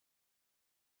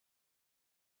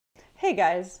Hey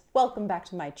guys, welcome back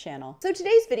to my channel. So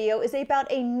today's video is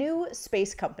about a new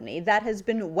space company that has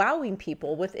been wowing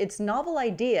people with its novel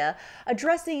idea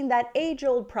addressing that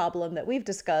age-old problem that we've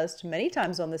discussed many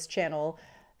times on this channel,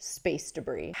 space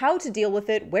debris. How to deal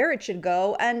with it, where it should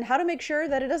go, and how to make sure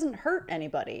that it doesn't hurt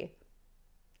anybody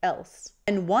else.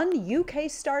 And one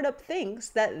UK startup thinks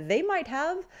that they might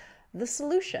have the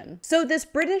solution. So this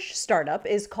British startup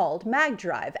is called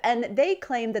Magdrive, and they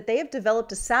claim that they have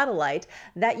developed a satellite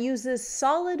that uses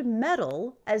solid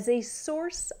metal as a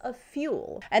source of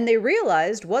fuel. And they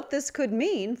realized what this could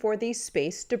mean for the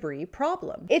space debris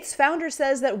problem. Its founder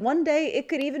says that one day it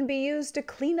could even be used to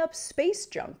clean up space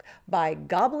junk by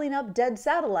gobbling up dead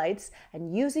satellites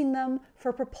and using them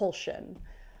for propulsion.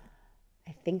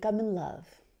 I think I'm in love.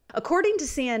 According to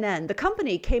CNN, the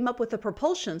company came up with a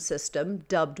propulsion system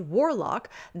dubbed Warlock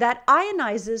that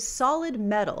ionizes solid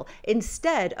metal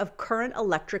instead of current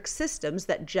electric systems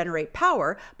that generate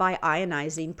power by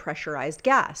ionizing pressurized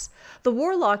gas. The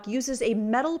Warlock uses a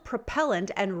metal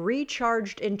propellant and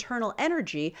recharged internal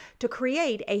energy to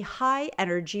create a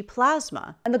high-energy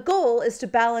plasma. And the goal is to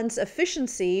balance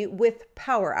efficiency with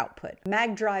power output.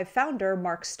 Magdrive founder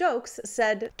Mark Stokes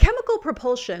said, "Chemical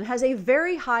propulsion has a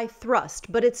very high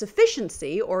thrust, but its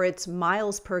efficiency, or its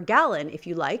miles per gallon, if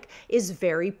you like, is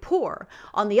very poor.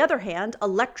 On the other hand,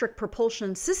 electric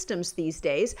propulsion systems these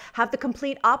days have the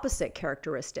complete opposite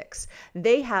characteristics.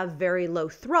 They have very low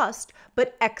thrust,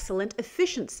 but excellent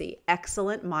efficiency,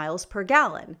 excellent miles per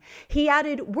gallon." He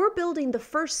added, "We're building the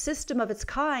first system of its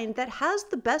kind that has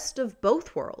the best of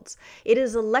both worlds. It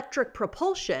is electric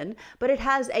propulsion, but it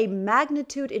has a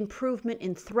magnitude improvement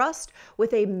in thrust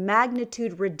with a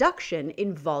magnitude reduction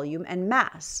in volume and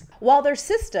mass." While their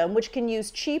system, which can use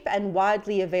cheap and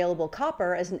widely available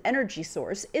copper as an energy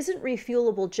source, isn't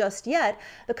refuelable just yet,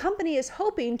 the company is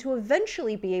hoping to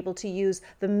eventually be able to use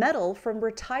the metal from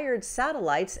retired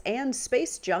satellites and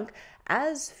space junk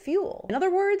as fuel. In other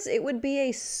words, it would be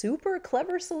a super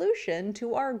clever solution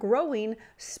to our growing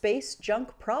space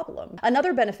junk problem.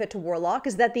 Another benefit to Warlock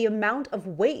is that the amount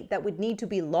of weight that would need to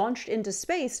be launched into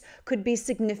space could be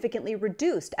significantly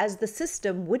reduced, as the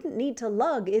system wouldn't need to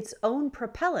lug its own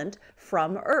propellant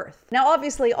from Earth. Now,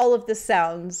 obviously, all of this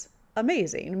sounds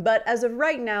amazing, but as of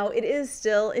right now, it is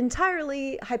still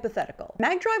entirely hypothetical.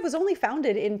 Magdrive was only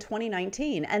founded in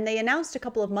 2019, and they announced a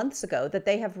couple of months ago that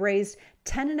they have raised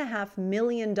 $10.5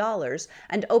 million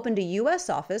and opened a US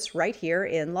office right here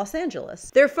in Los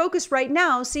Angeles. Their focus right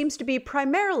now seems to be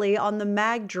primarily on the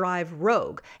Magdrive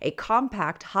Rogue, a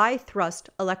compact,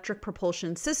 high-thrust electric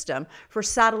propulsion system for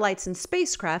satellites and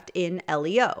spacecraft in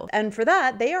LEO. And for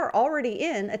that, they are already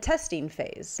in a testing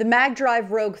phase. The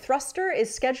Magdrive Rogue thruster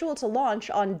is scheduled to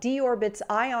launch on D-Orbit's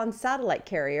Ion satellite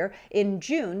carrier in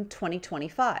June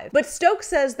 2025. But Stokes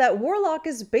says that Warlock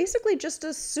is basically just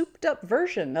a souped-up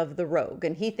version of the Rogue,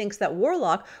 and he thinks that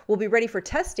Warlock will be ready for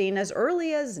testing as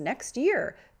early as next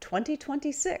year,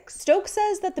 2026. Stokes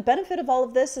says that the benefit of all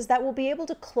of this is that we'll be able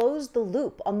to close the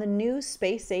loop on the new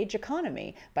space-age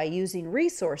economy by using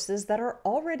resources that are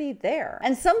already there.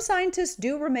 And some scientists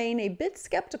do remain a bit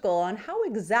skeptical on how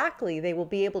exactly they will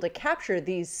be able to capture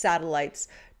these satellites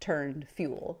turned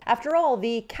fuel. After all,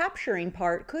 the capturing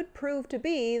part could prove to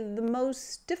be the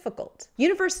most difficult.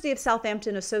 University of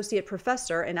Southampton Associate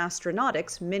Professor in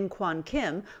Astronautics Min Kwan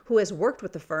Kim, who has worked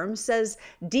with the firm, says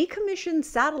decommissioned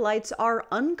satellites are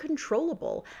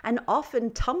uncontrollable and often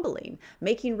tumbling,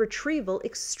 making retrieval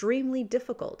extremely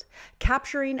difficult.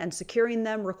 Capturing and securing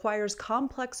them requires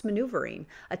complex maneuvering,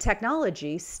 a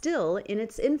technology still in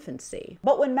its infancy.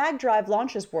 But when Magdrive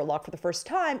launches Warlock for the first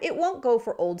time, it won't go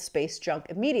for old space junk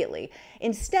immediately.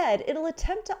 Instead, it'll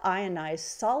attempt to ionize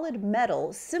solid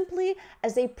metal simply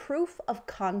as a proof of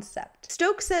concept.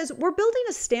 Stokes says, "We're building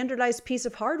a standardized piece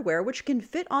of hardware which can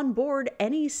fit on board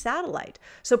any satellite,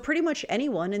 so pretty much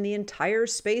anyone in the entire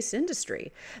space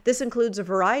industry. This includes a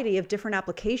variety of different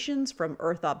applications, from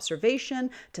Earth observation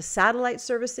to satellite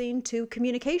servicing to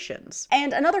communications."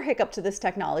 And another hiccup to this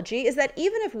technology is that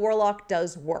even if Warlock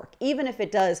does work, even if it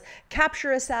does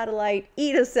capture a satellite,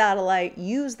 eat a satellite,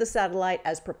 use the satellite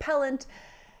as propellant,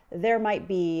 there might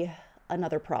be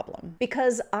another problem.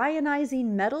 Because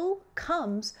ionizing metal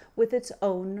comes with its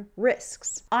own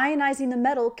risks. Ionizing the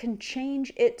metal can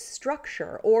change its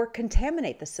structure or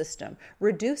contaminate the system,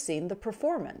 reducing the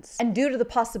performance. And due to the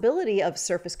possibility of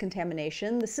surface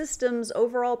contamination, the system's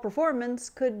overall performance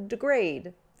could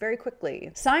degrade very quickly.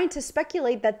 Scientists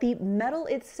speculate that the metal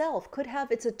itself could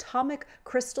have its atomic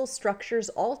crystal structures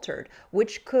altered,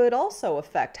 which could also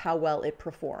affect how well it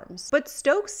performs. But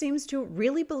Stokes seems to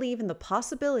really believe in the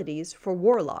possibilities for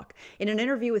Warlock. In an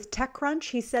interview with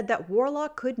TechCrunch, he said that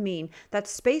Warlock could mean that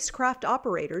spacecraft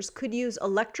operators could use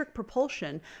electric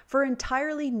propulsion for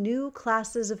entirely new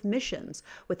classes of missions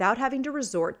without having to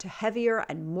resort to heavier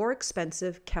and more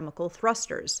expensive chemical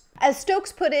thrusters. As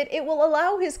Stokes put it, it will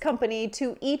allow his company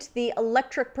to eat the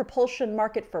electric propulsion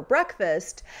market for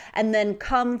breakfast and then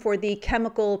come for the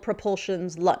chemical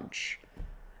propulsion's lunch.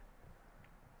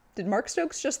 Did Mark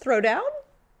Stokes just throw down?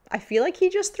 I feel like he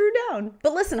just threw down.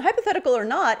 But listen, hypothetical or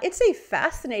not, it's a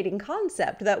fascinating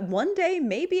concept that one day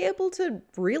may be able to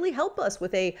really help us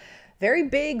with a very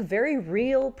big, very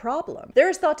real problem. There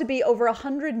is thought to be over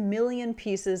 100 million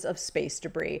pieces of space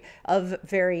debris of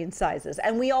varying sizes,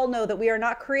 and we all know that we are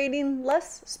not creating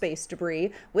less space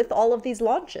debris with all of these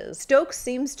launches. Stokes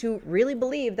seems to really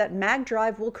believe that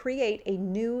Magdrive will create a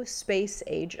new space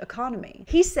age economy.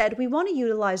 He said, "We want to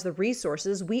utilize the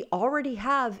resources we already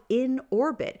have in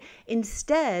orbit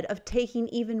instead of taking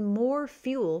even more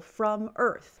fuel from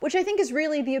Earth," which I think is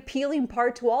really the appealing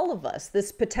part to all of us,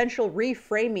 this potential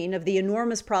reframing of the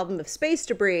enormous problem of space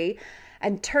debris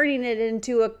and turning it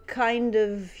into a kind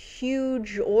of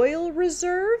huge oil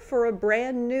reserve for a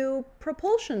brand new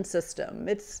propulsion system.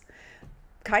 It's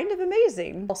kind of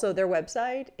amazing. Also, their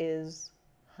website is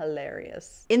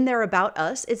hilarious. In their About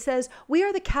Us, it says, "We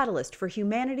are the catalyst for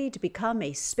humanity to become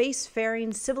a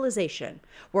spacefaring civilization.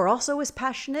 We're also as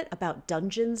passionate about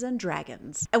Dungeons and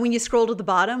Dragons." And when you scroll to the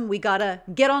bottom, we gotta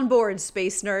get on board,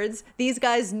 space nerds. These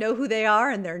guys know who they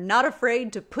are and they're not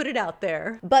afraid to put it out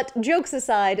there. But jokes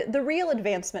aside, the real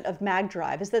advancement of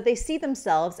Magdrive is that they see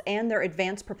themselves and their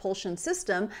advanced propulsion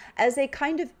system as a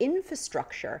kind of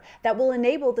infrastructure that will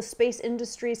enable the space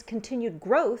industry's continued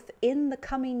growth in the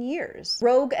coming years.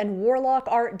 Rogue and Warlock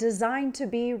are designed to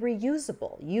be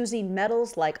reusable, using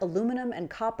metals like aluminum and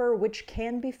copper, which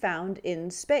can be found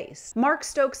in space. Mark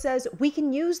Stokes says, "We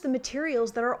can use the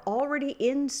materials that are already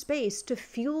in space to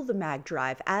fuel the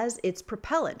Magdrive as its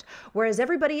propellant, whereas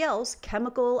everybody else,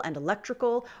 chemical and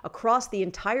electrical, across the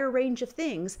entire range of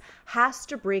things, has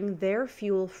to bring their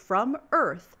fuel from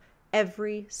Earth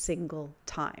every single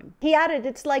time." He added,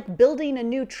 "It's like building a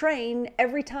new train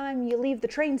every time you leave the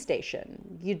train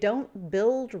station. You don't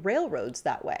build railroads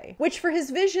that way," which for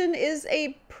his vision is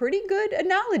a pretty good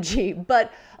analogy.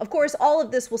 But of course, all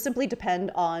of this will simply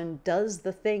depend on, does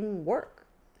the thing work?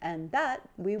 And that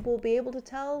we will be able to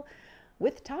tell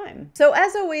with time. So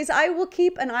as always, I will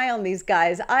keep an eye on these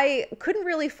guys. I couldn't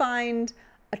really find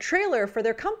a trailer for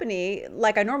their company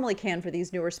like I normally can for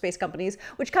these newer space companies,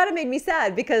 which kind of made me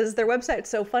sad because their website's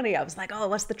so funny. I was like, oh,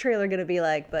 what's the trailer gonna be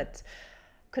like? But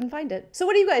couldn't find it. So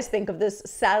what do you guys think of this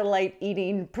satellite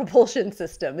eating propulsion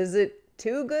system? Is it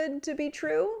too good to be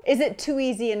true? Is it too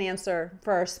easy an answer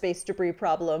for our space debris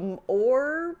problem?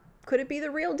 Or could it be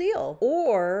the real deal?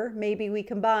 Or maybe we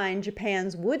combine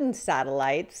Japan's wooden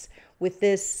satellites with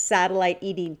this satellite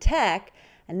eating tech,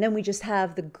 and then we just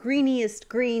have the greeniest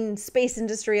green space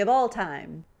industry of all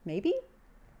time. Maybe?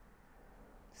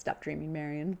 Stop dreaming,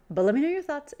 Marion. But let me know your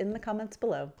thoughts in the comments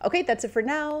below. Okay, that's it for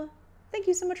now. Thank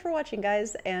you so much for watching,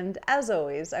 guys. And as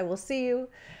always, I will see you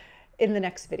in the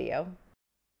next video.